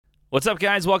What's up,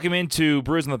 guys? Welcome into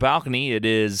Brews on the Balcony. It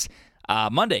is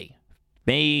Monday,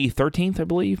 May 13th, I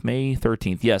believe. May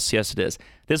 13th. Yes, it is.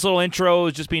 This little intro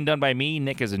is just being done by me.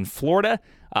 Nick is in Florida,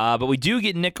 but we do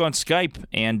get Nick on Skype,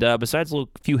 and besides a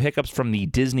few hiccups from the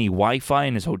Disney Wi-Fi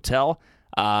in his hotel,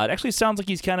 it actually sounds like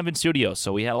he's kind of in studio,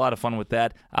 so we had a lot of fun with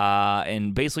that,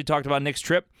 and basically talked about Nick's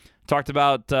trip, talked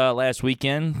about last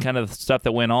weekend, kind of the stuff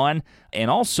that went on, and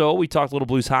also we talked a little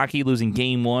Blues hockey, losing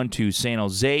Game 1 to San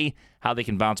Jose, how they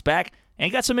can bounce back,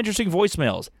 and got some interesting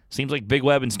voicemails. Seems like Big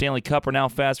Web and Stanley Cup are now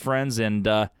fast friends, and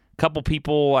a couple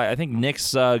people, I think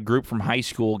Nick's group from high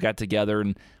school got together,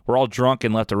 and we're all drunk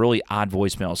and left a really odd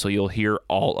voicemail, so you'll hear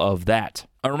all of that.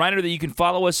 A reminder that you can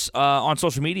follow us on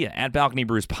social media at Balcony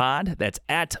Brews Pod. That's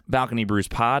at Balcony Brews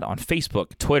Pod on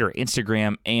Facebook, Twitter,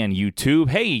 Instagram, and YouTube.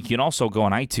 Hey, you can also go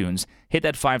on iTunes, hit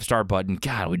that 5-star button.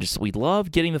 God, we love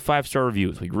getting the 5-star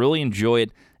reviews. We really enjoy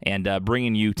it, and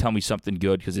bringing you Tell Me Something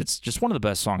Good, because it's just one of the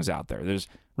best songs out there. There's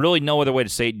really no other way to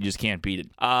say it. You just can't beat it.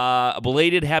 A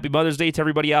belated Happy Mother's Day to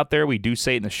everybody out there. We do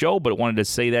say it in the show, but wanted to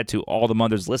say that to all the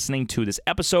mothers listening to this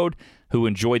episode who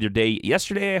enjoyed their day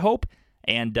yesterday, I hope.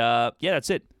 And, that's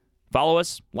it. Follow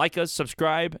us, like us,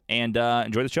 subscribe, and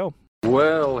enjoy the show.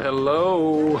 Well,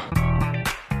 hello.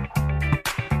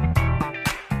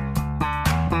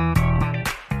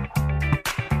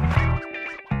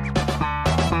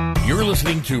 You're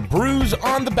listening to Brews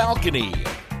on the Balcony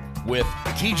with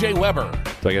TJ Weber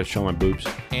Do I got to show my boobs?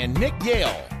 and Nick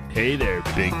Yale. Hey there,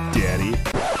 Big Daddy.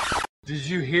 Did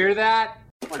you hear that?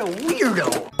 What a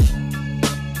weirdo.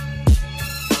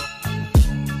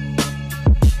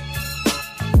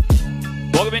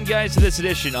 Welcome in, guys, to this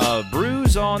edition of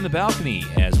Brews on the Balcony,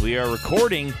 as we are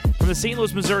recording from the St.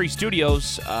 Louis, Missouri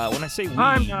studios. When I say we,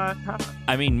 I'm not.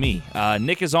 I mean me.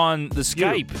 Nick is on the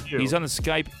Skype. You. He's on the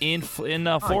Skype in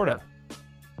Florida.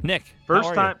 Nick, First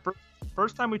how are time.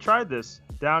 First time we tried this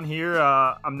down here.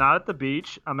 I'm not at the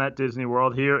beach. I'm at Disney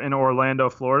World here in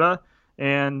Orlando, Florida,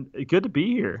 and good to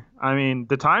be here. I mean,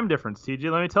 the time difference,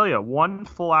 TJ. Let me tell you, 1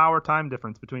 full hour time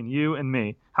difference between you and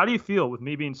me. How do you feel with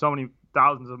me being so many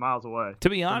thousands of miles away? To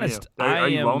be honest, Are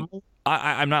you lonely?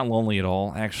 I'm not lonely at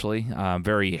all, actually. I'm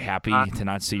very happy to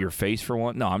not see your face for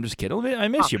one. No, I'm just kidding. I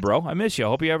miss you, bro. I miss you. I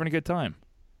hope you're having a good time.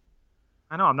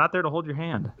 I know. I'm not there to hold your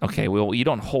hand. Okay, well, you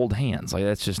don't hold hands. Like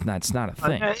that's not a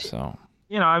thing. Okay. So,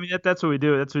 You know, I mean, that's what we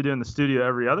do. That's what we do in the studio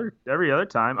every other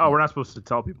time. Oh, we're not supposed to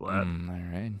tell people that. all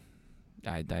right.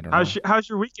 I don't know. How's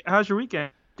your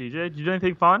weekend, DJ? Did you do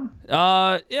anything fun?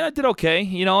 Yeah, I did okay.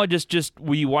 You know, just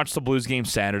we watched the Blues game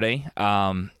Saturday,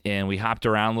 and we hopped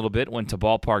around a little bit, went to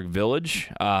Ballpark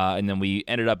Village, and then we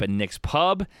ended up at Nick's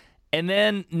Pub. And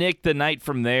then, Nick, the night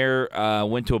from there,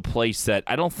 went to a place that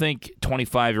I don't think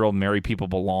 25-year-old married people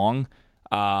belong.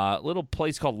 A little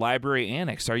place called Library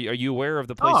Annex. Are you aware of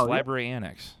the place, Oh, yeah. Library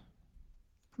Annex?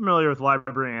 Familiar with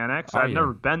Library Annex. Oh, I've yeah.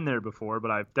 never been there before,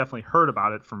 but I've definitely heard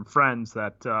about it from friends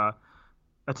that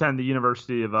attend the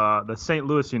University of the St.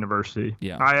 Louis University.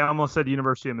 Yeah. I almost said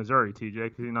University of Missouri, TJ,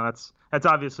 because you know that's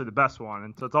obviously the best one,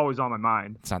 and so it's always on my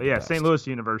mind. It's not But the yeah, best. St. Louis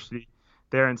University,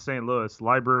 there in St. Louis,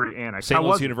 Library Annex. St. How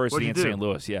Louis was it? University in What'd you St. do?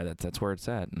 Louis. Yeah, that's where it's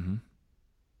at.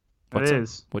 Mm-hmm. It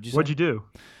is. What'd you say? What'd you do?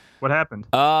 What happened?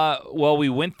 Well, we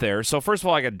went there. So first of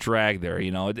all, I got dragged there.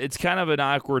 You know, it's kind of an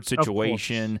awkward course.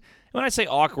 situation. When I say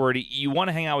awkward, you want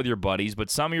to hang out with your buddies, but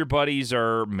some of your buddies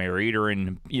are married or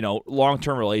in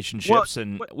long-term relationships,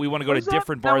 and we want to go to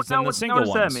different bars than the single what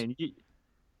does ones. that mean?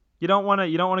 You don't want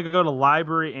to go to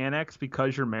Library Annex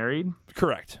because you're married?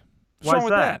 Correct. What's Why wrong is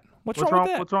with that? What's wrong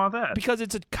with that? What's wrong with that? Because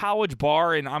it's a college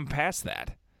bar, and I'm past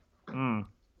that.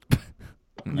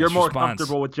 You're Nice more response.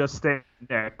 comfortable with just staying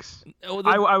next. Oh,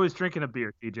 I was drinking a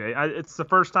beer, TJ. It's the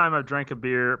first time I've drank a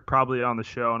beer probably on the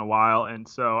show in a while, and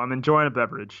so I'm enjoying a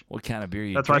beverage. what kind of beer are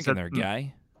you That's why I drinking said, there,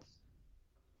 guy?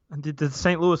 The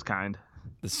St. Louis kind.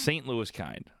 The St. Louis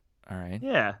kind. All right.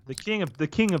 Yeah, the king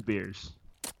of beers.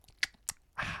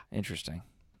 Interesting.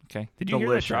 Okay. Did you hear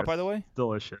that drop, by the way?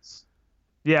 Delicious.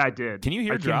 Yeah, I did. Can you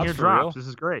hear I drops can hear for drops. real? This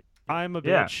is great. I'm a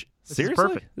Yeah. bitch. This is Seriously?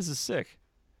 perfect. This is sick.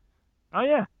 Oh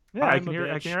yeah. Yeah, I I'm can a hear.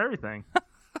 I bitch. can hear everything.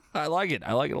 I like it.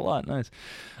 I like it a lot. Nice.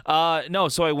 No,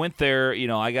 so I went there. You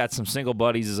know, I got some single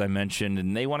buddies, as I mentioned,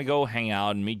 and they want to go hang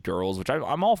out and meet girls, which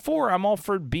I'm all for. I'm all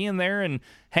for being there and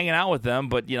hanging out with them.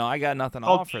 But I got nothing to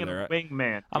offer Being there. a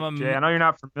wingman. I'm a TJ. I know you're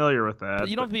not familiar with that. But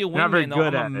you don't have to be a you're not very wingman. Though.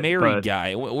 good I'm a at it, married but-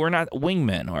 guy. We're not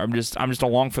wingmen. Or I'm just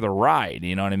along for the ride.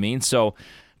 You know what I mean? So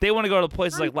they want to go to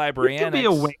places like Library You can Annex. be a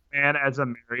wingman as a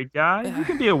married guy. You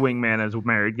can be a wingman as a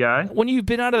married guy. When you've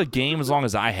been out of the game as long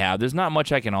as I have, there's not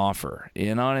much I can offer.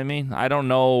 You know what I mean? I don't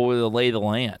know the lay of the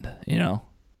land.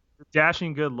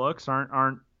 Dashing good looks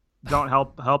aren't don't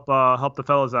help the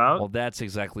fellas out. Well, that's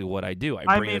exactly what I do. I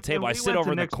I bring mean, the table. when I we sit went over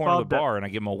to in the Nick's corner of the pub bar and I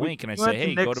give him a wink and I We say, went to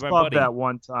 "Hey, go Nick's to my pub buddy." that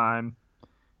one time,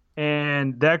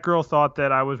 and that girl thought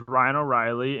that I was Ryan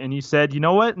O'Reilly, and he said, "You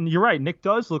know what? And you're right. Nick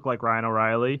does look like Ryan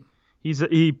O'Reilly.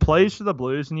 He plays for the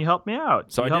Blues, and he helped me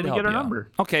out. So he I helped did me help get her you out.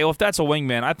 number. Okay, well, if that's a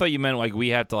wingman, I thought you meant like we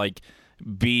have to like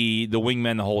be the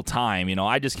wingman the whole time. You know,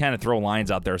 I just kind of throw lines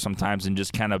out there sometimes and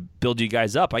just kind of build you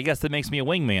guys up. I guess that makes me a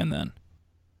wingman then.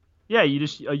 Yeah, you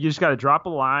just got to drop a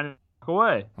line and walk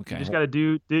away. Okay. You just got to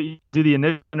do the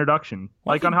initial introduction,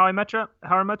 Well, I like can- on How I Met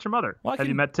Your Mother. Well, I Have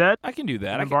you can- met Ted? I can do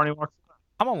that. And then Barney walks.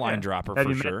 I'm a line Yeah. dropper Have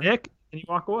for you sure. met Nick? And you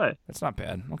walk away. That's not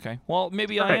bad. Okay. Well,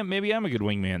 maybe I Okay. am. Maybe I'm a good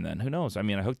wingman then. Who knows? I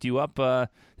mean, I hooked you up.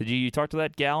 Did you talk to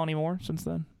that gal anymore since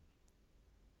then?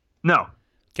 No.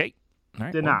 Okay. All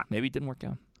right. Did well, not. Maybe it didn't work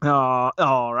out.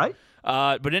 All right.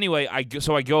 But anyway, I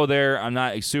go there. I'm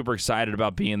not super excited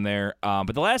about being there.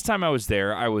 But the last time I was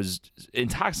there, I was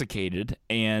intoxicated,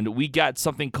 and we got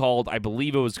something called, I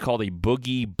believe it was called a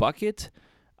boogie bucket.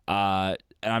 And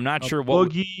I'm not sure what.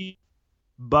 Boogie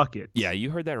bucket. Yeah, you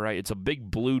heard that right. It's a big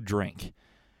blue drink,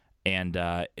 and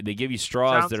they give you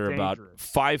straws Sounds that are about dangerous.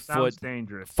 5 Sounds foot,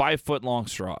 dangerous. 5 foot long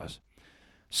straws.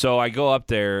 So I go up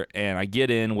there and I get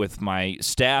in with my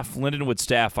staff, Lindenwood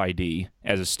staff ID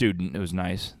as a student. It was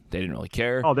nice. They didn't really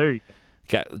care. Oh, there you go.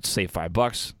 Got, let's say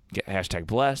 $5. Get hashtag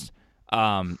blessed.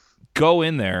 Go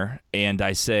in there and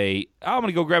I say, oh, I'm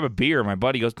gonna go grab a beer. My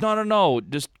buddy goes, no,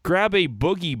 just grab a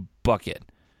boogie bucket.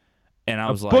 And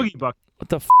I was like, Boogie bucket. what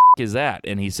the is that?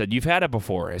 And he said, you've had it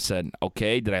before. I said,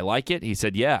 okay. Did I like it? He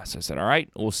said, yes. I said, all right,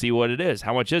 we'll see what it is.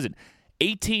 How much is it?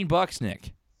 $18,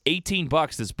 Nick.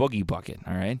 $18 this boogie bucket.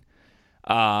 All right.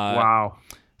 Wow.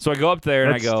 So I go up there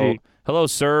and That's I go, steep. hello,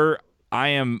 sir. I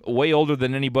am way older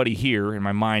than anybody here. In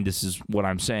my mind, this is what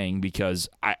I'm saying because,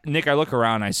 Nick, I look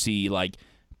around and I see, like,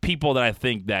 people that I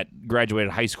think that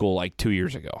graduated high school, like, 2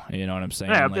 years ago. You know what I'm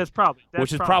saying? Yeah, Like, that's probably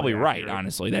which is probably right, accurate.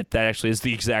 honestly. That actually is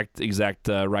the exact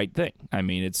right thing. I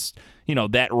mean, it's,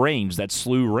 that range, that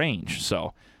SLU range.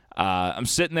 So I'm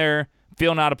sitting there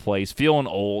feeling out of place, feeling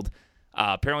old.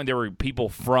 Apparently there were people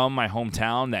from my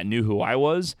hometown that knew who I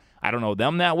was. I don't know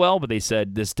them that well, but they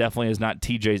said this definitely is not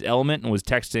TJ's element and was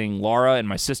texting Laura and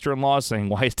my sister-in-law saying,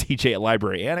 why is TJ at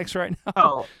Library Annex right now?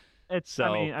 Oh, it's. So-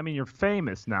 I mean, you're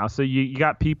famous now, so you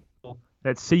got people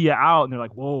that see you out and they're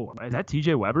like, "Whoa, is that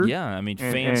TJ Weber?" Yeah, I mean,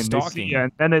 And, fans and they see stalking. you,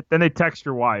 and then they text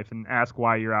your wife and ask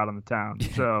why you're out on the town.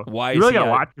 So Why you is really he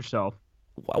gotta out- watch yourself.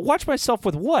 Watch myself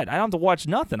with what? I don't have to watch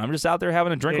nothing. I'm just out there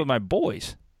having a drink Hey. with my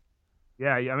boys.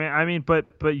 Yeah, I mean, but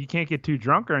you can't get too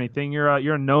drunk or anything. You're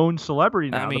a known celebrity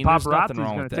now. mean, the there's paparazzi's nothing wrong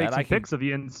gonna with take that. some I can- pics of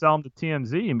you and sell them to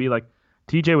TMZ and be like,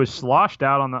 TJ was sloshed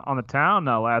out on the town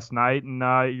last night, and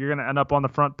you're gonna end up on the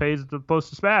front page of the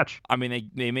Post-Dispatch. I mean,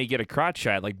 they may get a crotch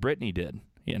shot like Brittany did,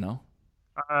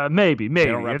 Maybe They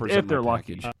don't if represent they're my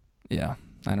lucky. package. Yeah,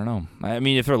 I don't know. I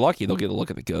mean, if they're lucky, they'll get a look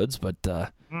at the goods, but,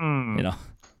 Hmm.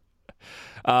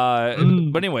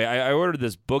 But anyway, I ordered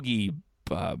this boogie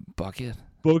bucket.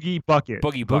 Boogie bucket.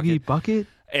 Boogie bucket. bucket.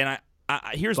 And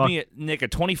here's me, Nick, a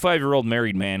 25-year-old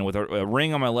married man with a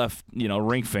ring on my left,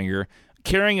 ring finger,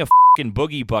 carrying a fucking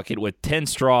boogie bucket with 10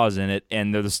 straws in it,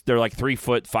 and they're like 3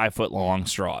 foot, 5 foot long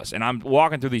straws. And I'm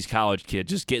walking through these college kids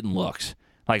just getting looks.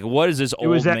 Like, what is this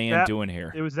old man doing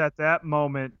here? It was at that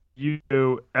moment you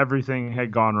knew everything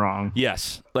had gone wrong.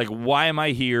 Yes. Like, why am I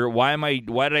here? Why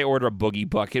did I order a boogie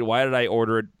bucket? Why did I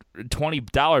order a $20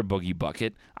 boogie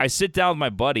bucket? I sit down with my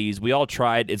buddies. We all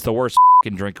tried. It's the worst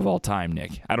fucking drink of all time,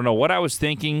 Nick. I don't know what I was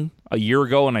thinking a year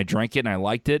ago when I drank it and I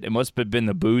liked it. It must have been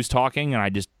the booze talking and I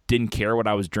just didn't care what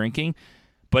I was drinking.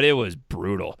 But it was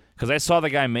brutal because I saw the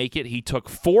guy make it. He took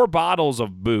 4 bottles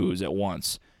of booze at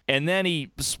once. And then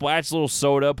he splashed a little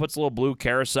soda, puts a little blue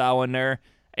carousel in there,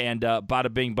 and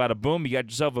bada bing, bada boom, you got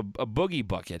yourself a boogie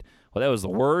bucket. Well, that was the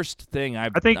worst thing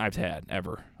I've had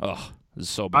ever. Ugh, this is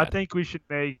so bad. I think we should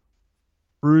make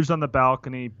Brews on the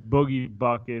Balcony boogie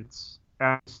buckets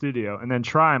at the studio and then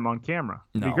try them on camera.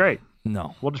 It'd be great.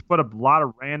 No. We'll just put a lot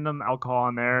of random alcohol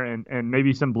in there and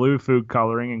maybe some blue food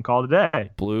coloring and call it a day.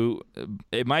 Blue,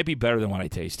 it might be better than what I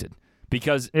tasted.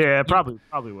 Because Yeah, it probably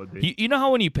would be. you know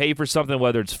how when you pay for something,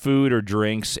 whether it's food or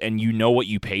drinks, and you know what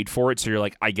you paid for it, so you're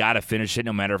like, I gotta finish it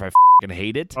no matter if I fucking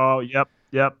hate it. Oh, yep.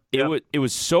 It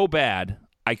was so bad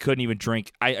I couldn't even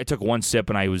drink. I took one sip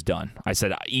and I was done. I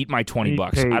said, eat my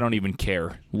 $20. paid. I don't even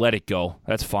care. Let it go.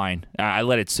 That's fine. I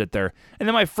let it sit there. And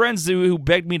then my friends who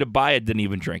begged me to buy it didn't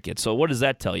even drink it. So what does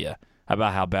that tell you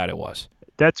about how bad it was?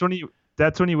 That's when you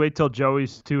wait till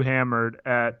Joey's too hammered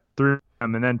at 3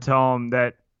 a.m. and then tell him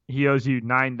that he owes you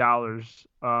 $9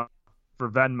 for for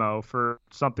Venmo for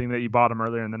something that you bought him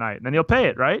earlier in the night. And then he'll pay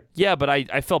it, right? Yeah, but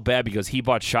I felt bad because he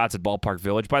bought shots at Ballpark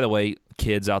Village. By the way,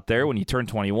 kids out there, when you turn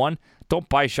 21, don't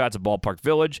buy shots at Ballpark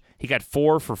Village. He got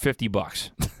 4 for $50.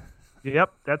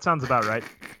 Yep, that sounds about right.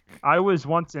 I was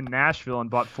once in Nashville and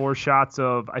bought 4 shots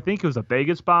of, I think it was a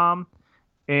Vegas bomb,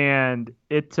 and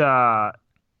it was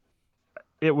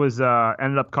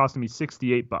ended up costing me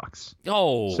 $68.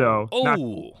 Oh, so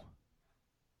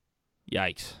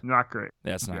yikes! Not great.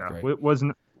 That's not great. It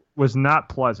was not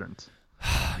pleasant.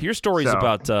 Your stories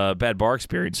about bad bar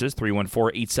experiences,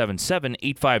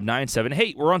 314-877-8597.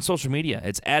 Hey, we're on social media.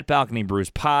 It's at Balcony Brews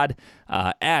Pod,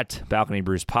 at Balcony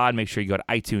Brews Pod. Make sure you go to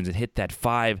iTunes and hit that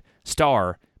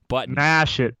 5-star button.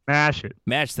 Mash it. Mash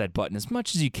that button as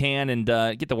much as you can and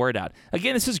get the word out.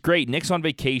 Again, this is great. Nick's on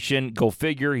vacation. Go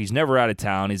figure. He's never out of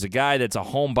town. He's a guy that's a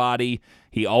homebody.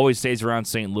 He always stays around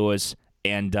St. Louis.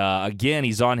 And, again,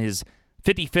 he's on his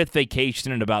 55th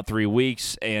vacation in about 3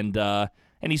 weeks. And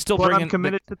he's still I'm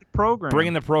committed to the program.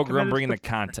 Bringing the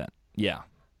content. Yeah.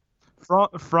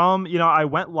 From I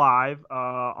went live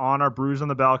on our Brews on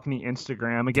the Balcony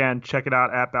Instagram. Again, check it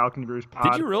out at Balcony Brews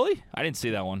Pod. Did you really? I didn't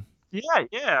see that one.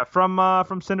 Yeah.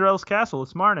 From Cinderella's Castle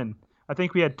this morning. I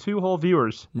think we had 2 whole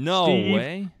viewers. No Steve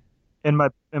way. And my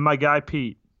guy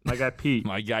Pete. My guy Pete.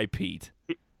 My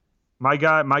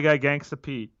guy Gangsta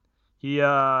Pete.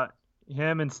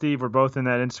 Him and Steve were both in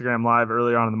that Instagram live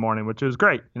earlier on in the morning, which was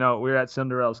great. We were at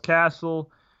Cinderella's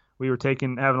Castle. We were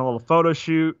having a little photo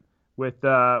shoot with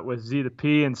Z the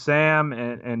P and Sam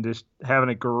and just having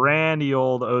a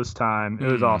grandiose time.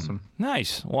 It was awesome.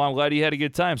 Nice. Well, I'm glad you had a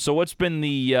good time. So what's been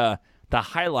the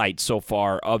highlight so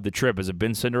far of the trip? Has it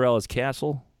been Cinderella's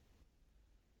Castle?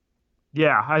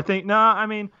 Yeah, I think the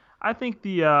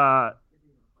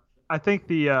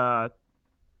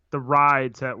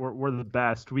rides that were the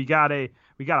best. We got a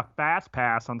fast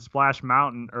pass on Splash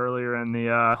Mountain earlier in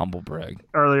the humble brag.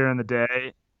 Earlier in the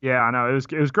day. Yeah, I know. It was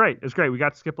great. It was great. We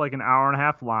got to skip like an hour and a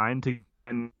half line to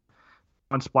on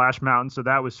Splash Mountain, so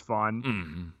that was fun.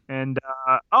 Mm-hmm. And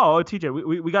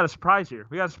TJ, we got a surprise here.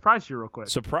 We got a surprise here real quick.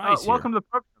 Welcome to the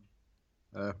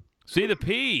program. Z the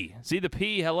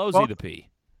P. Hello, Z the P.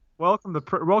 Welcome to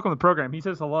the program. He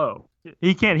says hello.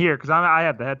 He can't hear because I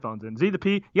have the headphones in. Z the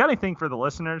P, you got anything for the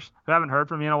listeners who haven't heard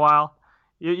from you in a while?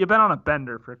 You've been on a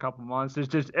bender for a couple months. There's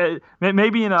just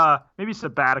maybe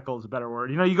sabbatical is a better word.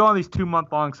 You go on these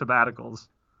 2-month-long sabbaticals.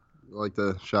 I'd like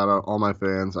to shout out all my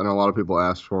fans. I know a lot of people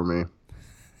asked for me.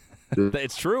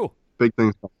 It's true. Big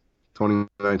things,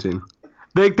 2019.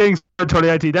 Big things for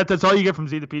 2019. That's all you get from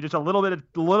Z the P. Just a little bit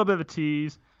of a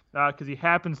tease because he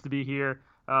happens to be here.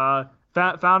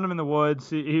 Found him in the woods.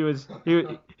 He was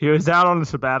out on a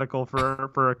sabbatical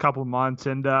for a couple of months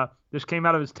and just came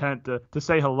out of his tent to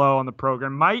say hello on the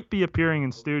program. Might be appearing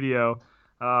in studio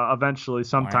eventually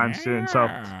sometime soon. So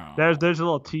there's a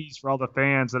little tease for all the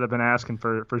fans that have been asking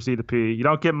for Z the P. You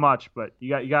don't get much, but you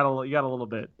got a little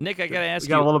bit. Nick, I gotta ask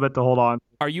you. You got a little bit to hold on.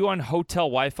 Are you on hotel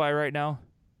Wi-Fi right now?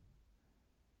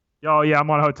 Oh, yeah, I'm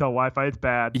on hotel Wi-Fi. It's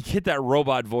bad. You get that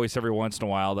robot voice every once in a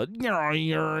while, and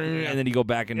then you go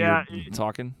back and you're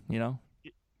talking,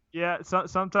 Yeah,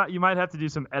 sometimes you might have to do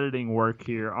some editing work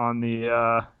here on the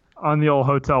old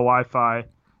hotel Wi-Fi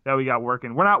that we got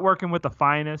working. We're not working with the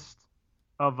finest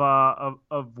of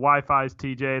Wi-Fi's,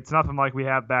 TJ. It's nothing like we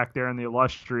have back there in the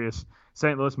illustrious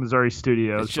St. Louis, Missouri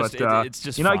studios. It's just fine. It gets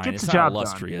it's the not job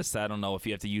illustrious. Done. I don't know if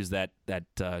you have to use that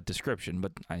description,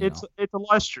 but it's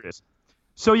illustrious.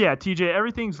 So, yeah, TJ,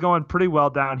 everything's going pretty well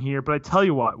down here. But I tell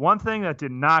you what, one thing that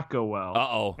did not go well.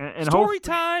 Uh-oh. And story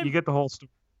time. You get the whole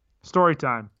story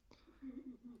time.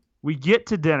 We get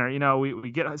to dinner.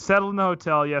 We get settled in the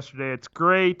hotel yesterday. It's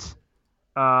great.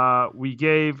 We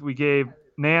gave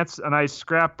Nance a nice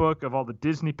scrapbook of all the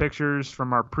Disney pictures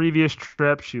from our previous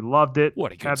trip. She loved it.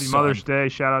 What a good Happy son. Mother's Day.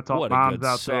 Shout out to all moms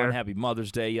out there. Happy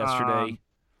Mother's Day yesterday.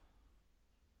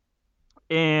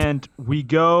 And we're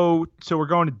going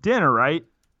to dinner, right?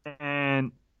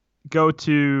 And go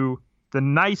to the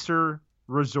nicer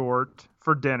resort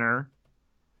for dinner.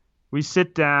 We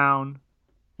sit down.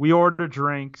 We order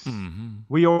drinks. Mm-hmm.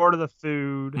 We order the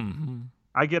food. Mm-hmm.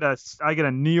 I get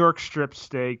a New York strip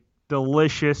steak,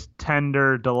 delicious,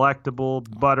 tender, delectable,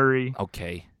 buttery.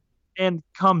 Okay. And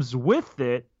comes with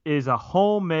it is a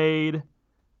homemade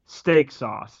steak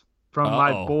sauce from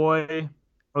my boy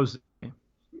Jose.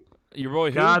 Your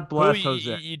boy who? God bless who?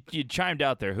 Jose. You chimed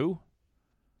out there. Who?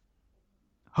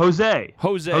 Jose,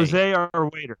 our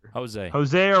waiter.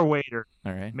 Jose, our waiter.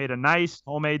 All right. Made a nice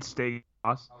homemade steak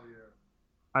sauce.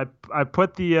 I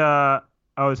put the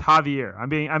it's Javier.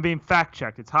 I'm being fact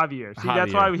checked. It's Javier. See,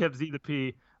 that's why we have Z the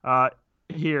P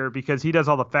here because he does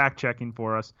all the fact checking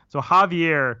for us. So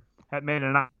Javier had made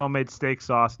an homemade steak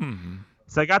sauce. Mm-hmm.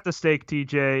 So I got the steak,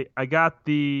 TJ. I got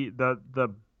the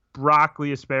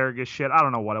broccoli asparagus shit. I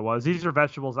don't know what it was. These are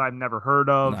vegetables I've never heard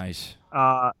of. Nice.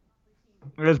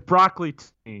 It was broccoli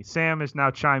tini. Sam is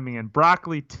now chiming in.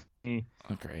 Broccoli tini.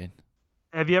 Oh, great.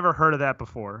 Have you ever heard of that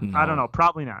before? No. I don't know.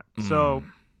 Probably not. So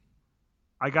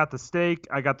I got the steak.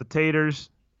 I got the taters.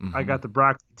 I got the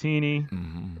broccoli tini.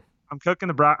 Mm-hmm. I'm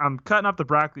cutting up the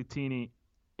broccoli tini,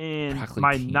 and Broccoli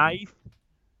my tini. knife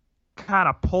kind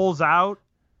of pulls out,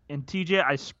 and TJ,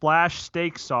 I splash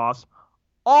steak sauce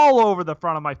all over the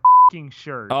front of my fucking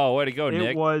shirt. Oh, way to go,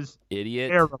 Nick. It was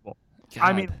Idiot. terrible. I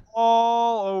God. mean,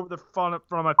 all over the front of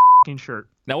my fucking shirt.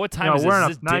 Now, what time No, is we're this?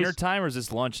 in Is a this dinner nice- time or is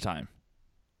this lunchtime?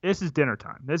 This is dinner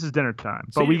time.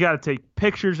 So But we you- got to take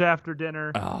pictures after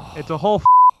dinner. Oh. It's a whole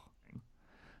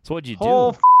So what'd you do? whole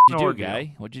What'd you do, ordeal.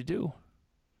 guy? What'd you do?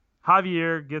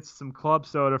 Javier gets some club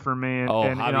soda for me. And, Oh,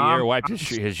 and, you know, Javier I'm- wiped I'm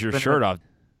your been- shirt off.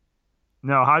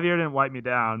 No, Javier didn't wipe me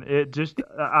down. It just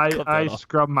I Cut that off.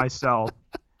 scrubbed myself.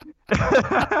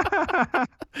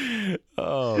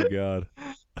 Oh, God.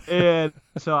 And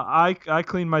so I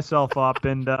cleaned myself up,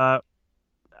 and I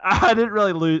didn't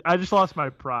really lose. I just lost my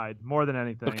pride more than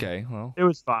anything. Okay, well, It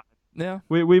was fine. yeah.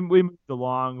 We moved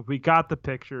along. We got the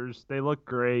pictures. They look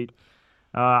great.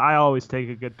 I always take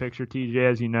a good picture,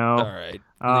 TJ, as you know. All right.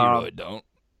 No, you really don't.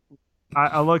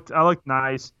 I looked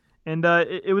nice, and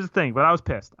it was a thing. But I was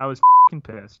pissed. I was fucking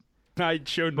pissed. I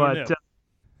showed no But nip.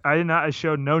 I did not. I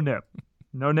showed no nip.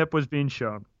 No nip was being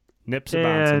shown. Nips a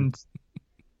bouncing. And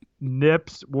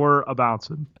nips were a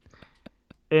bouncing.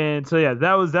 And so yeah,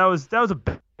 that was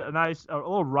a nice, a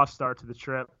little rough start to the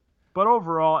trip, but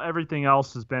overall everything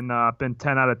else has been 10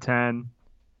 out of 10.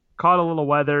 Caught a little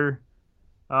weather,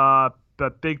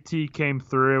 but Big T came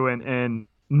through and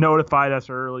notified us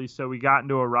early, so we got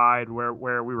into a ride where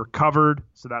we were covered,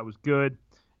 so that was good.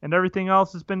 And everything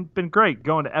else has been great.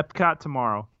 Going to Epcot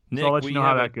tomorrow. Nick, So I'll let we you know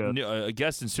how have that goes. a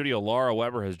guest in studio, Laura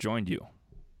Weber, has joined you.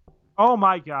 Oh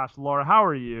my gosh, Laura, how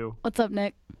are you? What's up,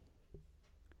 Nick?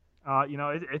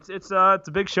 It's a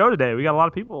big show today. We got a lot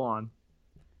of people on.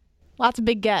 Lots of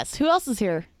big guests. Who else is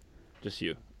here? Just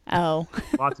you. Oh.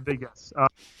 Lots of big guests.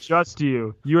 Just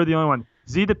you. You are the only one.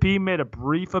 Z the P made a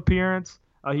brief appearance.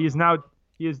 He is now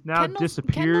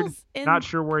disappeared. Kendall's in- Not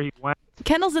sure where he went.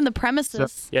 Kendall's in the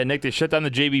premises. Yeah, Nick, they shut down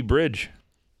the JB Bridge.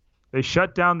 They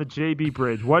shut down the JB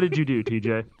Bridge. What did you do,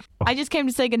 TJ? I just came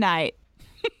to say goodnight.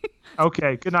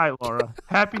 Okay. Good night, Laura.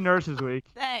 Happy Nurses Week.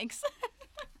 Thanks.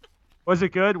 Was it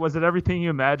good? Was it everything you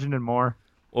imagined and more?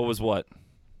 What was what?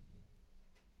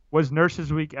 Was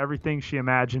Nurses Week everything she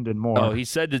imagined and more? Oh, he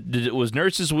said that it was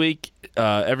Nurses Week,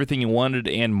 everything you wanted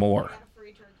and more.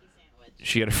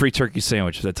 She got a free turkey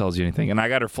sandwich, if that tells you anything. And I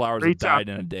got her flowers Free that died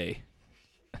in a day.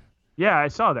 Yeah, I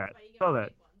saw that. Yeah,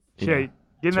 Getting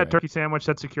that's that right. turkey sandwich,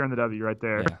 that's securing the W right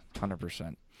there. Yeah,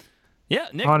 100%. Yeah,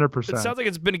 Nick, 100%. it sounds like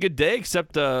it's been a good day,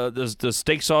 except the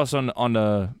steak sauce on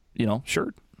the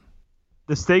shirt.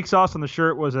 The steak sauce on the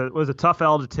shirt was a tough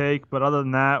L to take, but other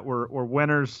than that, we're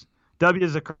winners.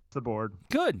 W's across the board.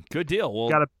 Good deal. Well,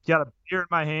 Got a beer in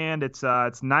my hand. It's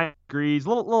 9 degrees, a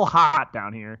little hot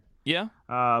down here. yeah.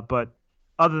 But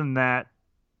other than that,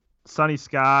 sunny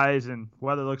skies and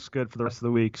weather looks good for the rest of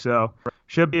the week. So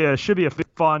should be a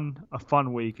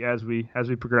fun week as we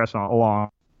progress along.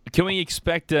 Can we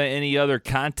expect any other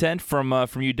content from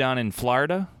you down in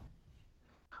Florida?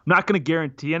 I'm not going to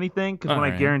guarantee anything because when All I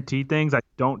right. guarantee things, I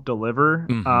don't deliver.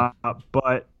 Mhm.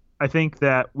 But I think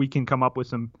that we can come up with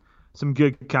some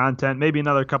good content. Maybe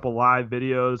another couple live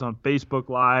videos on Facebook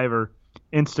Live or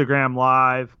Instagram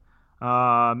Live.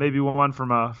 Maybe one from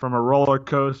a roller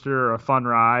coaster or a fun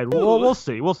ride. We'll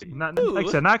see. We'll see. Like I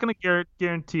said, not going to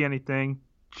guarantee anything.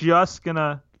 Just going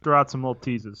to throw out some little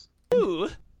teases.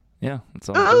 Yeah, that's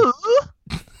all.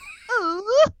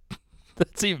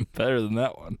 That's even better than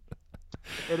that one.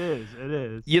 It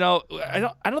is. You know, I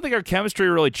don't think our chemistry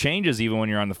really changes even when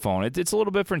you're on the phone. It's a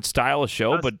little different style of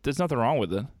show, That's- but there's nothing wrong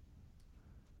with it.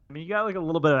 I mean, you got like a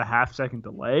little bit of a half-second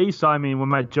delay. So, I mean, when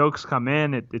my jokes come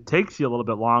in, it takes you a little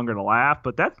bit longer to laugh,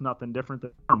 but that's nothing different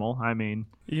than normal. I mean,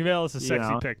 Email us a sexy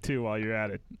know. pic, too, while you're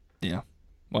at it. Yeah.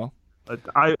 Well,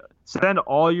 I send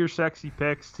all your sexy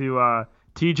pics to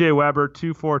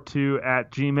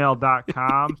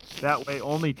tjweber242@gmail.com. That way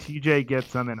only TJ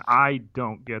gets them and I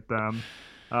don't get them.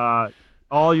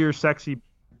 All your sexy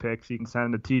pics you can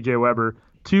send to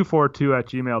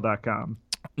tjweber242@gmail.com.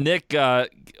 Nick,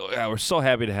 we're so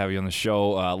happy to have you on the show,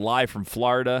 live from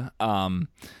Florida.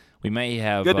 We may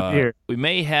have Good to be here.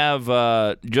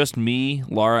 just me,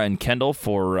 Laura, and Kendall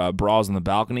for Bras on the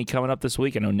Balcony coming up this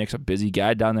week. I know Nick's a busy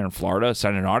guy down there in Florida,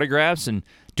 signing autographs and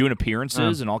doing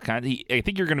appearances and all kinds. I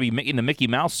think you're going to be in the Mickey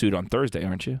Mouse suit on Thursday,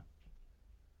 aren't you?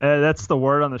 That's the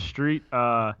word on the street.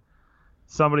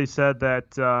 Somebody said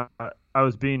that I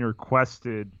was being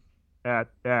requested at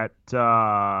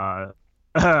MGM.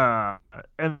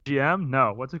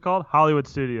 No, what's it called? Hollywood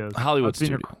Studios. Hollywood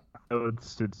Studio.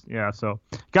 Yeah, so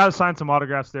got to sign some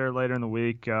autographs there later in the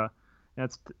week.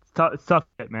 It's tough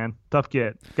get, man. Tough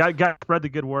get. Got to spread the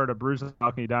good word of Brews on the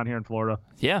Balcony down here in Florida.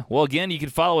 Yeah. Well, again, you can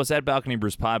follow us at Balcony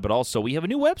Brews Pod, but also we have a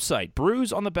new website,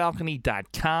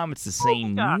 brewsonthebalcony.com. It's the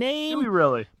same name, Do we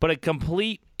really? but a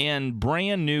complete and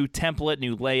brand new template,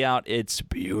 new layout. It's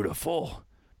beautiful.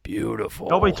 Beautiful.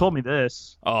 Nobody told me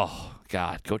this. Oh,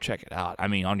 God. Go check it out. I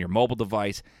mean, on your mobile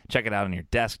device, check it out on your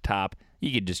desktop.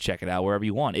 You can just check it out wherever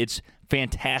you want. It's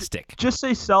fantastic. Just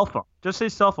say cell phone. Just say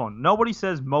cell phone. Nobody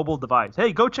says mobile device.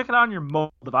 Hey, go check it out on your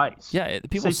mobile device. Yeah,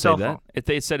 people say cell that. phone. If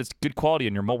they said it's good quality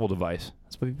on your mobile device,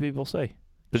 that's what people say.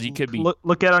 Because you could be.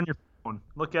 Look at it on your phone.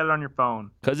 Look at it on your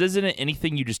phone. Because isn't it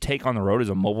anything you just take on the road as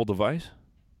a mobile device?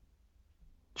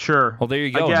 Sure. Well, there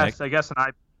you go, I Nick. guess an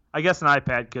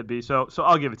iPad could be. So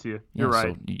I'll give it to you. You're Yeah,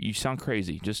 right. So you sound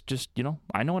crazy. Just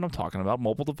I know what I'm talking about.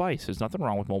 Mobile device. There's nothing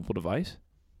wrong with mobile device.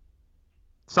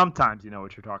 Sometimes you know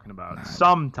what you're talking about.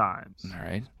 Sometimes. All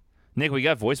right. Nick, we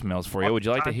got voicemails for you. Would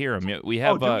you like to hear them? We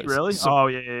have. do we really?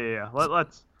 Yeah.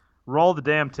 Let's roll the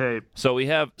damn tape. So we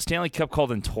have Stanley Cup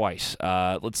called in twice.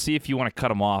 Let's see if you want to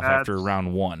cut him off after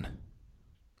round one.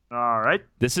 All right.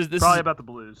 This is Probably about the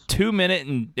Blues. 2 minute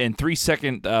and 3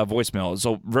 second voicemail,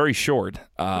 so very short.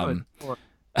 Good.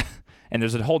 And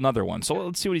there's a whole nother one. So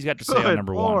let's see what he's got to say on Good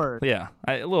number Lord. one. Yeah,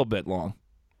 a little bit long.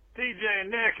 TJ and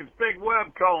Nick, it's Big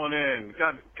Web calling in.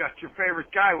 Got your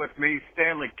favorite guy with me,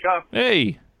 Stanley Cup.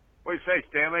 Hey, What do you say,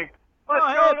 Stanley? What's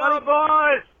hey, going buddy.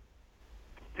 on, boys?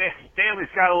 Stanley's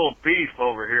got a little beef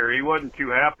over here. He wasn't too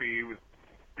happy. He was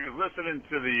listening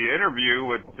to the interview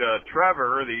with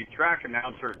Trevor, the track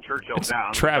announcer at Churchill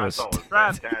Downs. Travis. I thought it was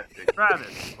Travis. fantastic.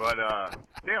 Travis. But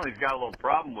Stanley's got a little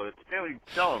problem with it. Stanley,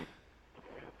 tell him.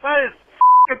 But this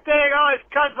f***ing thing always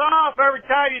cuts off every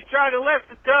time you try to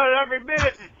listen to it. Every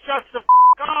minute it shuts the f***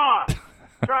 off.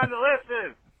 Trying to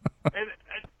listen. And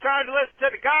trying to listen to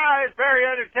the guy is very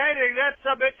entertaining. Then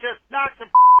some bitch just knocks the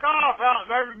f*** off out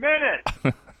of every minute.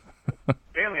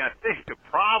 Stanley, I think the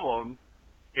problem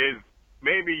is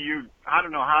maybe I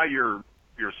don't know how you're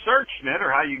searching it or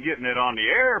how you're getting it on the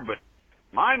air, but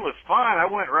mine was fine. I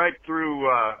went right through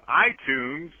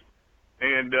iTunes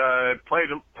and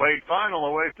played fine all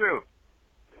the way through.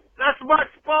 That's much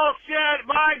bullshit.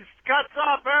 Mine cuts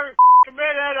off every f***ing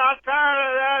minute. I'm tired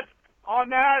of that. On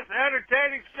that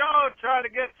entertaining show, trying to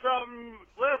get something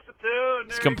to listen to. And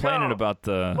he's there you complaining go. about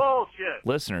the Bullshit.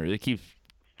 listener. They keep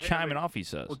chiming off, he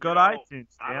says. Well, go to iTunes,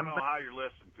 I don't Sam. know how you're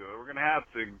listening to it. We're going to have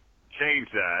to change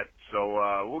that.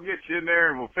 So we'll get you in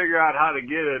there and we'll figure out how to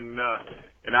get in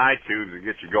iTunes and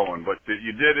get you going. But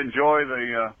you did enjoy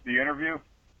the interview?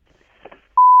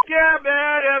 Yeah,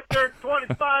 man. After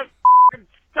 25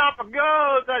 stop and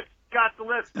goes, I got to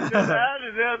listen to that,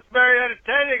 and it's very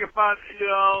entertaining.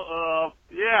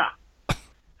 Yeah.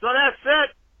 So that's it.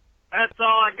 That's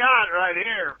all I got right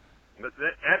here. But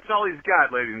that's all he's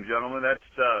got, ladies and gentlemen. That's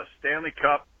Stanley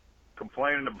Cup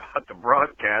complaining about the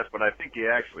broadcast, but I think he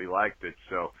actually liked it.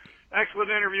 So, excellent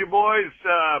interview, boys.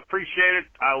 Appreciate it.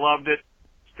 I loved it.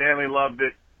 Stanley loved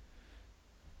it.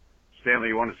 Stanley,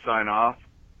 you want to sign off?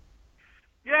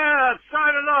 Yeah,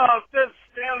 signing off. This is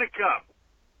Stanley Cup.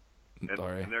 All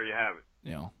right. And there you have it.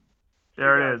 There See you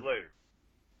it guys is. later.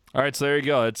 All right, so there you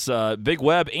go. It's Big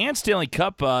Web and Stanley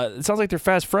Cup. It sounds like they're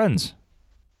fast friends.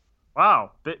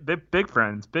 Wow. Big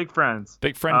friends. Big friends.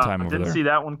 Big friend time over Didn't there. see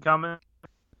that one coming.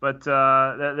 But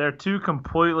they're two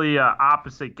completely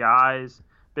opposite guys.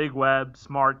 Big Web,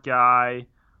 smart guy,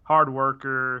 hard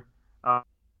worker,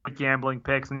 gambling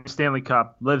picks, and Stanley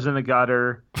Cup, lives in the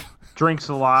gutter, drinks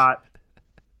a lot,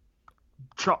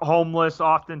 homeless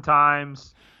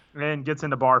oftentimes, and gets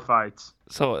into bar fights.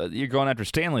 So you're going after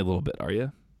Stanley a little bit, are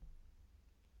you?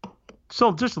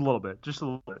 So just a little bit.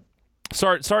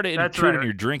 Sorry to That's intrude right. on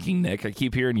your drinking, Nick. I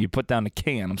keep hearing you put down the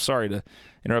can. I'm sorry to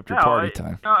interrupt your No, party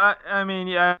time. I mean,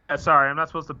 yeah. Sorry, I'm not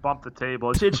supposed to bump the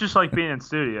table. It's just like being in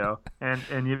studio, and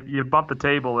you bump the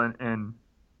table and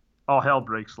all hell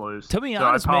breaks loose. To be So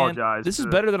honest, I man, apologize this is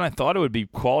for- better than I thought it would be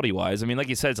quality-wise. I mean, like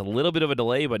you said, it's a little bit of a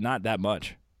delay, but not that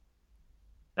much.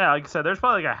 Yeah, like I said, there's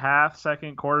probably like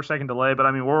a quarter second delay, but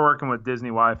I mean, we're working with Disney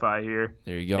Wi-Fi here.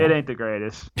 There you go. It ain't the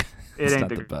greatest. It ain't not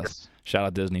the the best. greatest. Shout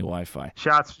out Disney Wi-Fi.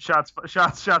 Shots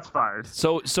fired.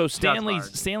 So fired.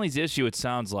 Stanley's issue, it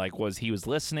sounds like, was he was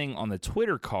listening on the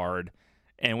Twitter card,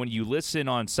 and when you listen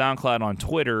on SoundCloud on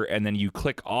Twitter, and then you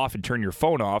click off and turn your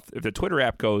phone off, if the Twitter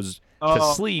app goes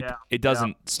to sleep, it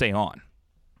doesn't stay on.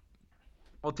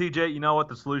 Well, TJ, you know what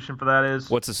the solution for that is?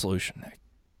 What's the solution, Nick?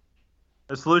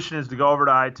 The solution is to go over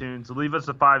to iTunes, leave us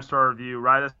a 5-star review,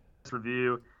 write us a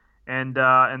review, and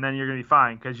then you're gonna be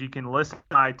fine because you can listen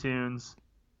to iTunes,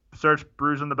 search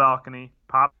Brews on the Balcony,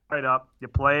 pop right up, you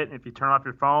play it, and if you turn off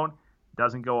your phone, it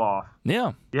doesn't go off.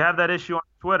 Yeah. You have that issue on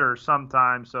Twitter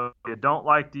sometimes, so if you don't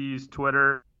like to use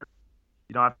Twitter,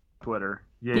 you don't have Twitter.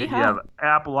 You have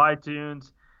Apple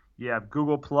iTunes, you have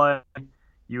Google Play,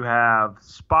 you have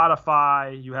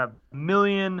Spotify, you have a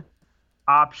million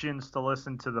options to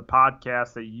listen to the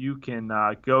podcast that you can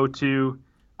go to.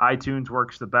 iTunes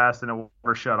works the best, and it will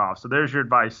never shut off. So there's your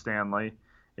advice, Stanley.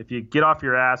 If you get off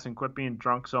your ass and quit being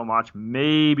drunk so much,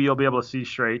 maybe you'll be able to see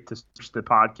straight to search the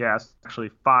podcast, actually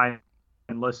find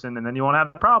and listen, and then you won't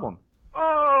have a problem.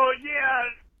 Oh,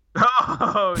 yeah.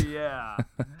 Oh,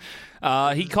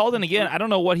 yeah. He called in again. I don't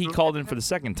know what he called in for the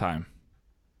second time.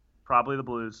 Probably the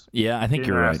Blues. Yeah, I think Getting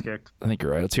you're their right. ass kicked. I think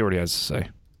you're right. Let's hear what he has to say.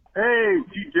 Hey,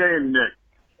 TJ and Nick.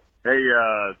 Hey,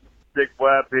 Big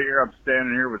Webb here. I'm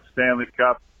standing here with Stanley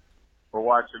Cup. We're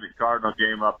watching the Cardinal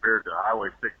game up here at the Highway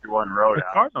 61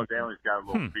 Roadhouse. Stanley's got a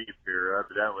little beef here.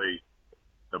 Evidently,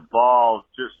 the ball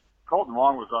just Colton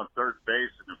Wong was on third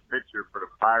base, and the pitcher for the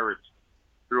Pirates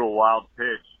threw a wild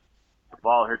pitch. The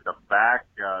ball hit the back,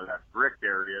 that brick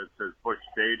area. It says Busch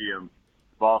Stadium.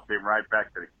 The ball came right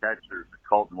back to the catcher.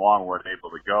 Colton Wong wasn't able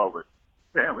to go, but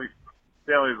Stanley's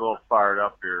a little fired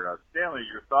up here. Stanley,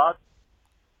 your thoughts?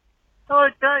 Let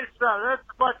me tell you something. That's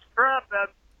a bunch of crap.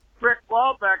 That brick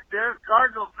wall back there.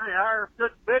 Cardinals, they hire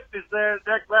good pitchers there.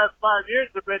 The last 5 years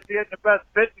have been getting the best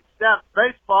pitching staff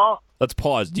in baseball. Let's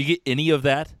pause. Do you get any of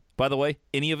that, by the way?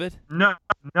 Any of it? No.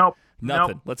 Nope.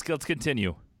 Nothing. Nope. Let's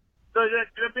continue. So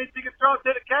that means you can throw it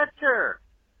to the catcher.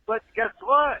 But guess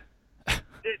what?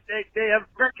 they have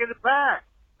brick in the back.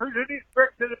 Who needs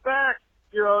bricks in the back?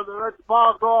 You know, to let the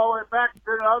ball go all the way back to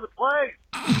the other place.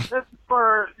 This is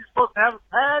for, you're supposed to have a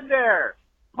pad there.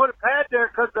 Put a pad there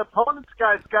because the opponent's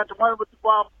guy's got the one with the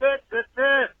wild pitch. That's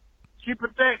it. Keep the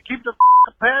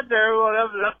pad there.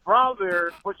 Whatever the problem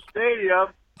here at Busch Stadium.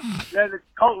 Then the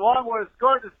Colton Wong would have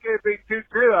scored this game being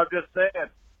 2-2. I'm just saying.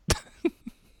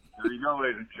 There you go,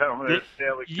 ladies and gentlemen. It's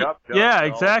Stanley Cup. Yeah,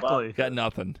 exactly. Got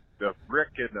nothing. The brick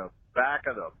in the back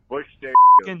of the Busch Stadium.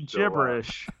 Fucking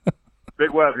gibberish. Big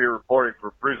Webb here reporting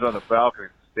for Brews on the Balcony.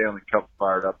 Stanley Cup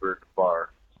fired up here at the bar.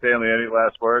 Stanley, any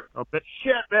last word?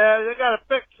 Shit, man. They got to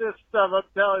fix this stuff. I'm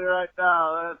telling you right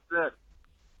now. That's it.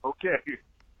 Okay.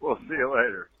 We'll see you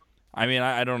later. I mean,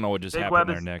 I don't know what just happened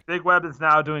there, Nick. Big Webb is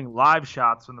now doing live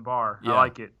shots from the bar. Yeah, I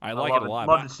like it. I like love it a lot.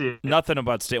 Love to see it. Nothing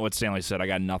about what Stanley said. I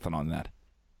got nothing on that.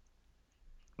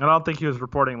 I don't think he was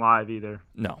reporting live either.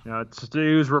 No. You know,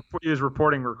 he was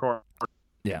reporting record.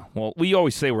 Yeah. Well, we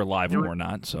always say we're live when we're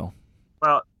not. So.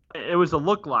 Well, it was a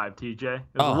look live, TJ. It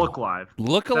was a look live.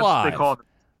 Look That's alive. what they called it.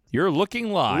 You're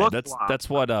looking live. Look that's live. that's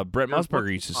what Brett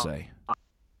Musburger used to say.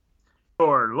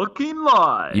 You're looking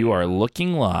live. You are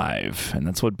looking live, and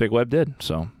that's what Big Webb did.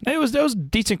 So it was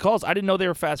decent calls. I didn't know they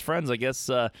were fast friends. I guess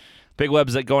Big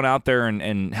Webb's going out there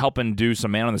and helping do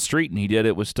some man on the street, and he did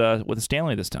it with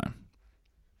Stanley this time.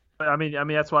 I mean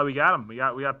that's why we got him. We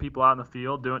got people out in the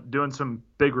field doing some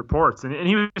big reports, and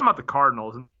he was talking about the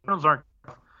Cardinals. And the Cardinals aren't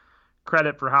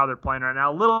credit for how they're playing right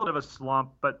now. A little bit of a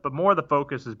slump, but more of the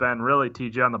focus has been really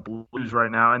TJ on the Blues right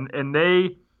now, and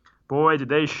they, boy, did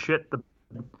they shit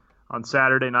on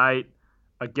Saturday night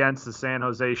against the San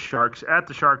Jose Sharks at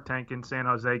the Shark Tank in San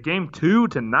Jose. Game 2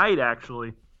 tonight,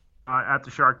 actually, at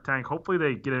the Shark Tank. Hopefully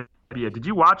they get an idea. Did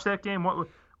you watch that game? What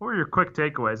were your quick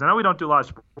takeaways? I know we don't do a lot of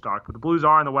sports talk, but the Blues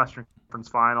are in the Western Conference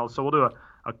Finals, so we'll do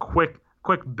a quick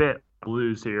bit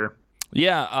Blues here.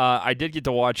 Yeah, I did get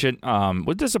to watch it.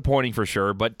 Was disappointing for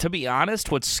sure, but to be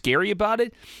honest, what's scary about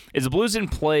it is the Blues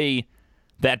didn't play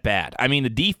that bad. I mean, the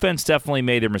defense definitely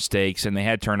made their mistakes, and they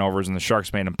had turnovers, and the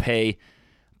Sharks made them pay.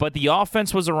 But the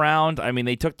offense was around. I mean,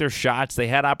 they took their shots. They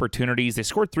had opportunities. They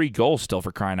scored 3 goals still,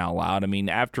 for crying out loud. I mean,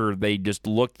 after they just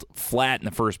looked flat in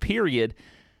the first period.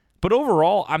 But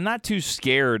overall, I'm not too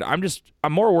scared. I'm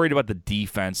more worried about the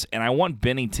defense, and I want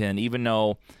Binnington, even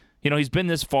though, you know, he's been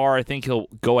this far. I think he'll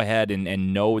go ahead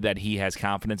and know that he has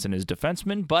confidence in his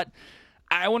defensemen. But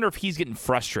I wonder if he's getting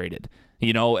frustrated,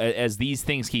 as these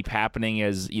things keep happening,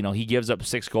 as, he gives up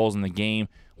 6 goals in the game.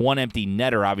 One empty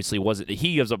netter, obviously,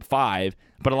 he gives up 5,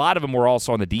 but a lot of them were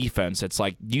also on the defense. It's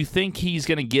like, do you think he's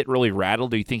going to get really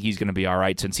rattled? Do you think he's going to be all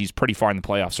right since he's pretty far in the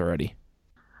playoffs already?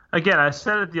 Again, I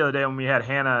said it the other day when we had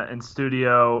Hannah in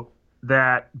studio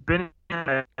that Benny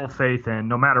has full faith in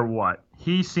no matter what.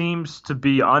 He seems to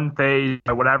be unfazed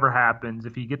by whatever happens.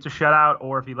 If he gets a shutout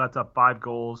or if he lets up 5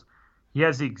 goals, he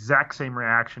has the exact same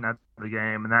reaction at the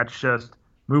game, and that's just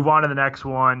move on to the next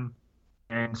one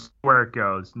and see where it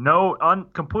goes.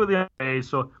 Completely unfazed.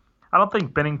 So I don't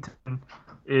think Bennington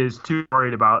is too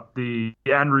worried about the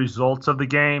end results of the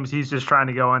games. He's just trying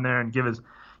to go in there and give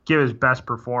his best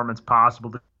performance possible.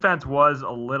 The defense was a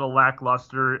little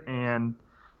lackluster, and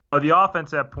the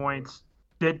offense at points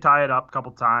did tie it up a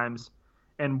couple times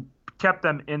and kept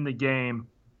them in the game.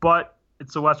 But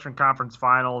it's the Western Conference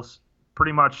Finals.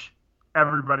 Pretty much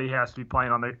everybody has to be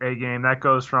playing on their A game. That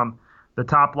goes from the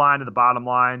top line to the bottom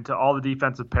line to all the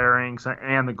defensive pairings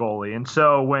and the goalie. And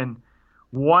so when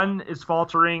one is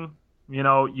faltering,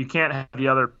 you can't have the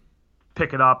other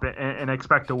pick it up and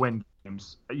expect to win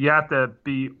games. You have to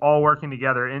be all working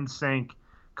together in sync,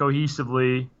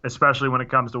 cohesively, especially when it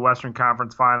comes to Western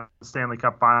Conference Finals, Stanley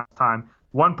Cup Finals time.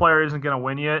 One player isn't going to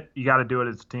win you. You got to do it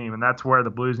as a team, and that's where the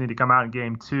Blues need to come out in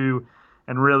Game 2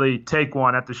 and really take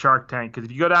one at the Shark Tank. Because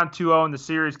if you go down 2-0 in the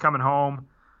series coming home,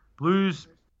 Blues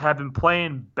have been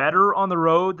playing better on the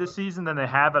road this season than they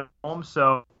have at home.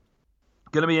 So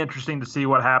going to be interesting to see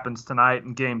what happens tonight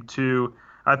in Game 2.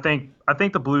 I think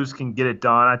the Blues can get it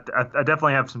done. I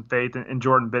definitely have some faith in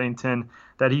Jordan Binnington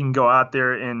that he can go out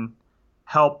there and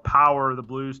help power the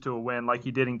Blues to a win like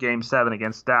he did in Game 7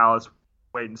 against Dallas.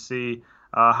 Wait and see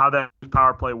how that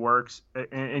power play works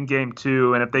in Game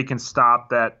 2, and if they can stop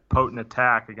that potent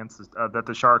attack against that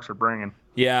the Sharks are bringing.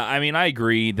 Yeah, I mean, I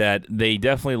agree that they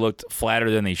definitely looked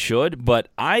flatter than they should, but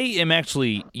I am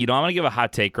actually, I'm going to give a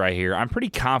hot take right here. I'm pretty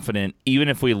confident even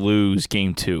if we lose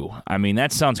Game 2. I mean,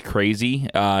 that sounds crazy,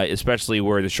 especially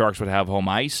where the Sharks would have home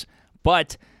ice,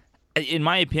 but in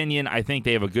my opinion, I think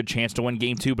they have a good chance to win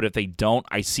Game 2, but if they don't,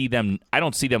 I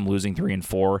don't see them losing 3 and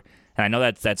 4, and I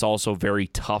know that's also very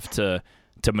tough to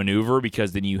maneuver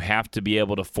because then you have to be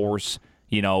able to force,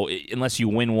 unless you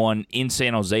win one in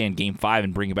San Jose in Game 5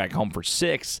 and bring it back home for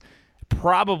 6,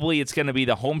 probably it's going to be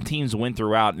the home teams win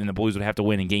throughout, and the Blues would have to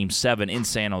win in Game 7 in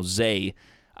San Jose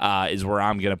is where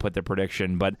I'm going to put the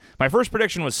prediction. But my first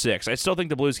prediction was 6. I still think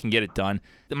the Blues can get it done.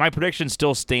 My prediction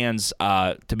still stands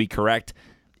to be correct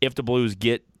if the Blues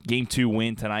get Game 2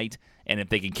 win tonight, and if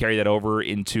they can carry that over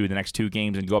into the next 2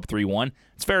 games and go up 3-1,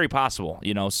 it's very possible.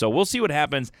 So we'll see what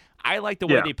happens. I like the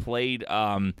way they played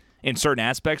in certain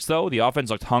aspects, though. The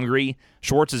offense looked hungry.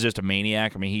 Schwartz is just a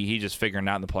maniac. I mean, he's just figuring it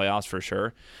out in the playoffs for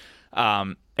sure.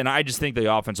 And I just think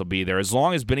the offense will be there. As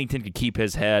long as Binnington can keep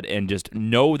his head and just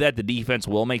know that the defense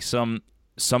will make some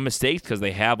mistakes because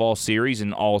they have all series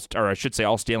and all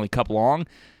Stanley Cup long,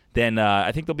 then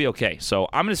I think they'll be okay. So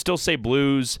I'm going to still say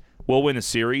Blues will win the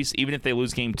series, even if they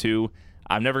lose Game 2.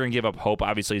 I'm never going to give up hope,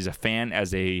 obviously, as a fan,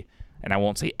 and I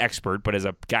won't say expert, but as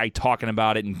a guy talking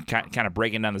about it and kind of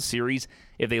breaking down the series.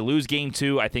 If they lose Game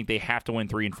 2, I think they have to win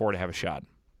 3 and 4 to have a shot.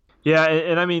 Yeah,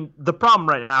 and I mean, the problem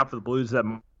right now for the Blues is that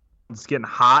it's getting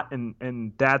hot,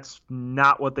 and that's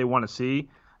not what they want to see.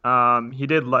 He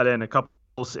did let in a couple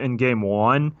in Game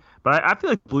 1, but I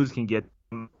feel like the Blues can get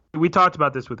 – we talked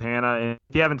about this with Hannah, and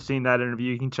if you haven't seen that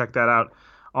interview, you can check that out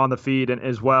on the feed, and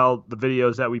as well the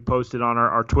videos that we posted on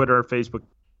our Twitter, Facebook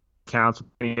accounts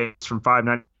from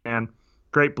 599.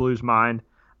 Great Blues mind.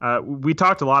 We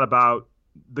talked a lot about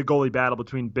the goalie battle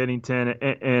between Binnington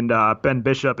and Ben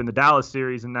Bishop in the Dallas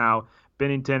series, and now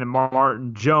Binnington and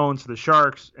Martin Jones for the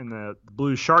Sharks in the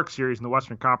Blues Sharks series in the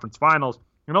Western Conference Finals.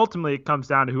 And ultimately, it comes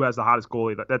down to who has the hottest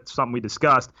goalie. That's something we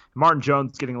discussed. Martin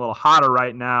Jones is getting a little hotter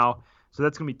right now, so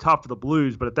that's going to be tough for the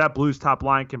Blues. But if that Blues top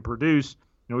line can produce,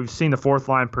 we've seen the fourth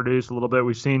line produce a little bit.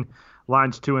 We've seen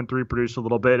lines 2 and 3 produce a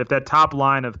little bit. If that top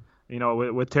line of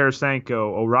with Tarasenko,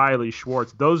 O'Reilly,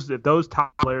 Schwartz, if those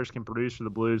top players can produce for the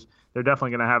Blues, they're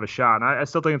definitely going to have a shot. And I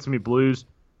still think it's going to be Blues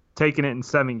taking it in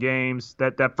 7 games.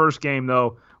 That first game,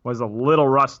 though, was a little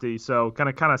rusty. So kind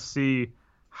of see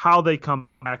how they come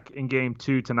back in Game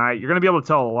 2 tonight. You're going to be able to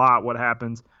tell a lot what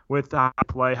happens with the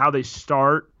play, how they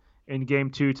start in Game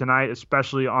 2 tonight,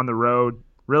 especially on the road.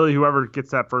 Really, whoever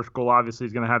gets that first goal obviously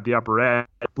is going to have the upper edge.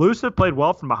 Blues have played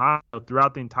well from behind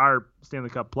throughout the entire Stanley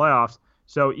Cup playoffs.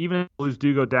 So even if the Blues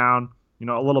do go down,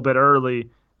 a little bit early,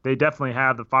 they definitely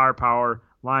have the firepower,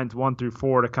 lines 1 through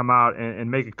 4, to come out and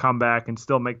make a comeback and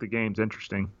still make the games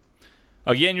interesting.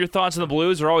 Again, your thoughts on the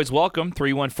Blues are always welcome.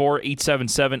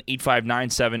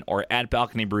 314-877-8597 or at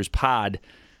Balcony Brews Pod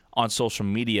on social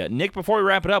media. Nick, before we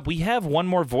wrap it up, we have one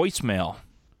more voicemail.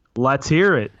 Let's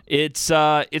hear it. It's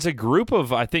a group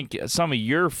of, I think, some of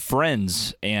your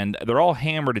friends, and they're all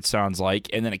hammered, it sounds like,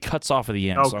 and then it cuts off at the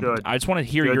end. Oh, so good. I just want to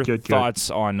hear your thoughts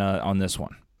on this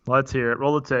one. Let's hear it.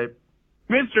 Roll the tape.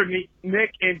 Mr.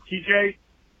 Nick and TJ,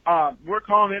 we're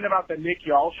calling in about the Nick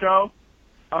Yall show.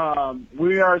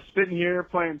 We are sitting here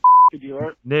playing the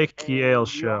dealer. Nick Yale We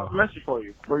show. have a message for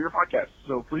you for your podcast.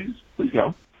 So please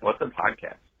go. What's a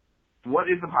podcast? What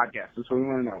is a podcast? That's what we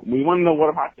want to know. We want to know what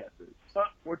a podcast is. So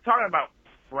we're talking about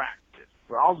practice.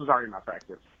 We're also talking about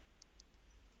practice.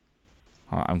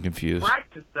 I'm confused.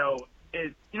 Practice, though,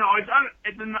 is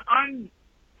it's an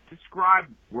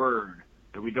undescribed word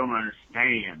that we don't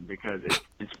understand because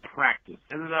it's practice.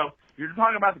 And though you're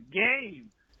talking about the game,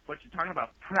 but you're talking about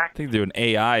I practice. think they're doing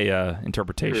AI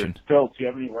interpretation. Bill, do you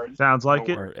have any words? Sounds like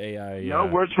it. Or AI, No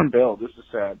words from Bill. This is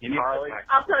sad. Charlie?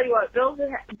 I'll tell you what, Bill's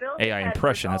AI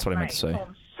impression, that's what I meant to say.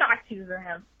 I'm shocked he doesn't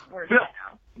have words Bill, right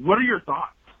now. what are your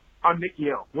thoughts on Nick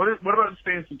Yale? What about his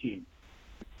fantasy team?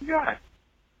 Yeah.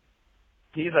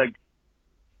 He's like,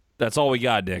 That's all we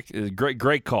got, Nick.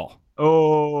 Great call.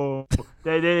 Oh,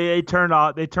 they turned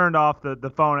off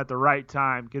the phone at the right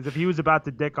time, because if he was about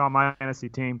to dick on my fantasy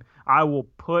team, I will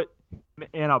put him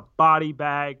in a body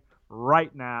bag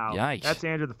right now. Yikes. That's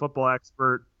Andrew, the football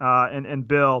expert, and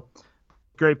Bill,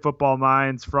 great football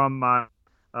minds from my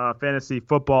fantasy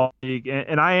football league,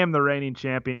 and I am the reigning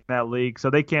champion in that league,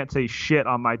 so they can't say shit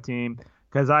on my team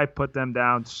because I put them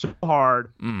down so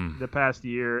hard the past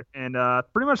year, and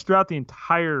pretty much throughout the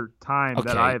entire time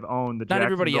that I have owned the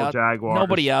Jacksonville Jaguars.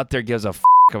 Nobody out there gives a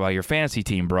about your fantasy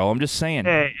team, bro. I'm just saying.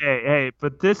 Hey!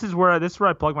 But this is where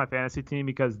I plug my fantasy team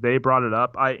because they brought it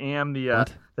up. I am the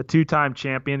two-time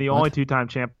champion, the only two-time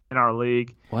champion in our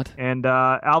league. What? And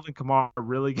Alvin Kamara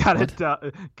really got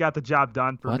the job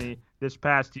done for me this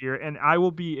past year, and I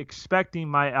will be expecting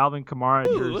my Alvin Kamara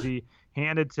jersey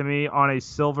handed to me on a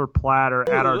silver platter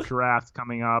at our draft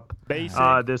coming up this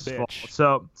fall.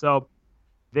 So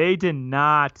they did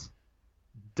not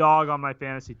dog on my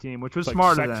fantasy team, which was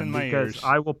smart of them, because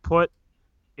I will put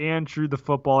Andrew, the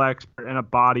football expert, in a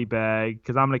body bag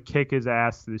because I'm going to kick his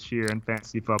ass this year in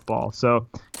fantasy football. So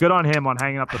good on him on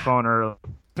hanging up the phone early.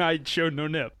 I showed no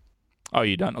nip. Oh,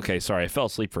 you done? Okay, sorry. I fell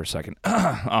asleep for a second.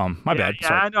 My bad.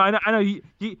 Yeah, Sorry. I know.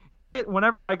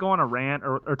 Whenever I go on a rant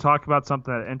or talk about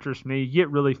something that interests me, you get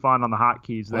really fun on the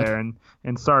hotkeys there and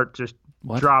start just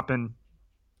dropping.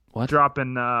 What?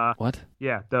 Dropping. What?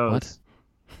 Yeah, those.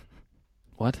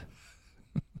 What?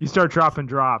 You start dropping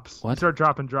drops. What? You start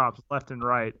dropping drops left and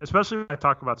right, especially when I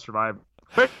talk about Survivor.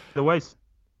 The way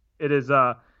it is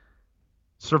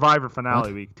Survivor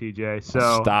finale week, TJ.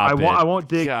 So I won't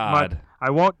dig much. I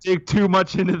won't dig too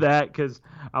much into that because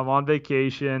I'm on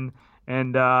vacation.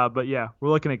 And but yeah, we're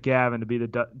looking at Gavin to be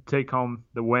take home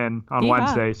the win on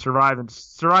Wednesday. Survivor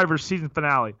season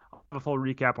finale. I'll have a full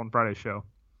recap on Friday's show.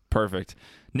 Perfect.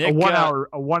 Nick, a 1 hour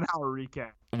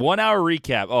recap. 1 hour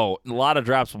recap. Oh, a lot of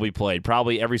drops will be played.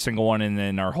 Probably every single one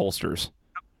in our holsters.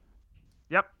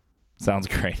 Yep. Sounds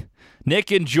great.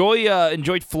 Nick,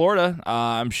 enjoyed Florida.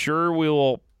 I'm sure we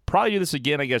will probably do this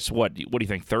again. I guess what do you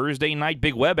think? Thursday night.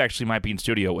 Big Web actually might be in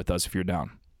studio with us if you're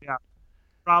down. Yeah.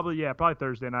 Probably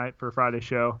Thursday night for Friday's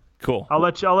show. Cool. I'll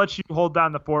let you hold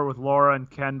down the fort with Laura and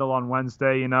Kendall on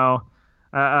Wednesday. You know,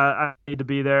 I need to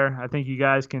be there. I think you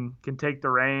guys can take the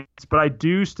reins, but I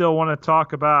do still want to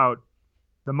talk about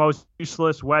the most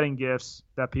useless wedding gifts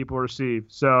that people receive.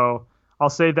 So I'll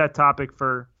save that topic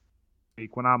for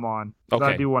week when I'm on. Okay.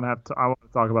 I do want to I want to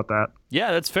talk about that.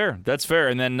 Yeah, that's fair. That's fair.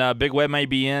 And then Big Web may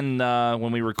be in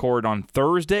when we record on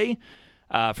Thursday.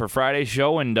 For Friday's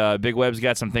show, and Big Web's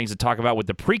got some things to talk about with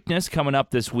the Preakness coming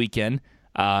up this weekend.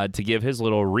 To give his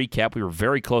little recap, we were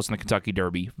very close in the Kentucky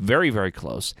Derby, very, very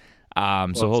close.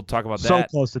 So he'll talk about that. So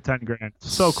close to $10,000.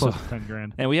 So close to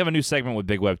 $10,000. And we have a new segment with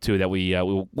Big Web too that we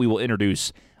will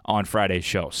introduce on Friday's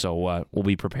show. So we'll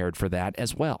be prepared for that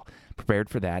as well.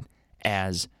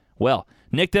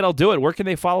 Nick, that'll do it. Where can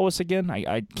they follow us again?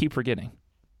 I keep forgetting.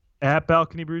 At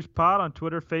Balcony Brews Pod on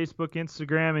Twitter, Facebook,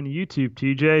 Instagram, and YouTube.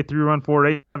 TJ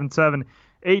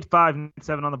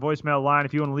 314-877-8597 on the voicemail line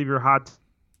if you want to leave your hot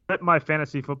at my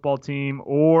fantasy football team,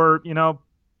 or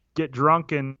get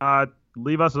drunk and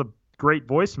leave us a great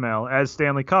voicemail as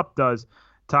Stanley Cup does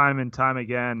time and time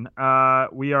again.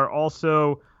 We are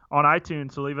also on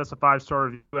iTunes, so leave us a 5-star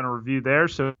review and a review there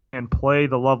so we can play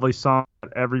the lovely song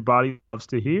that everybody loves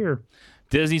to hear.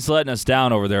 Disney's letting us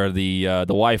down over there, the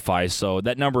Wi-Fi. So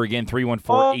that number again,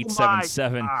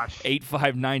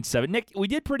 314-877-8597. Nick, we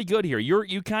did pretty good here.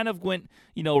 You kind of went,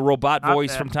 robot Not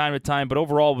voice bad. from time to time, but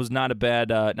overall it was not a bad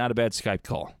Skype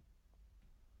call.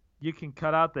 You can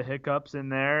cut out the hiccups in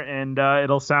there, and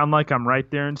it'll sound like I'm right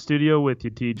there in studio with you,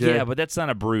 TJ. Yeah, but that's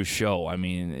not a Brews show. I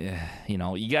mean,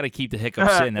 you got to keep the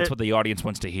hiccups in. That's what the audience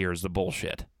wants to hear is the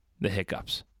bullshit, the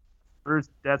hiccups. Bruce,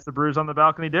 that's the Brews on the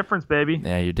Balcony difference, baby.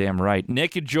 Yeah, you're damn right.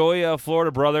 Nick, enjoy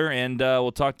Florida, brother, and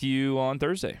we'll talk to you on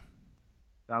Thursday.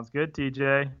 Sounds good,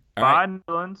 TJ. All Bye, right.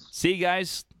 Netherlands. See you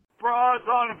guys. Bros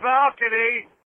on the balcony.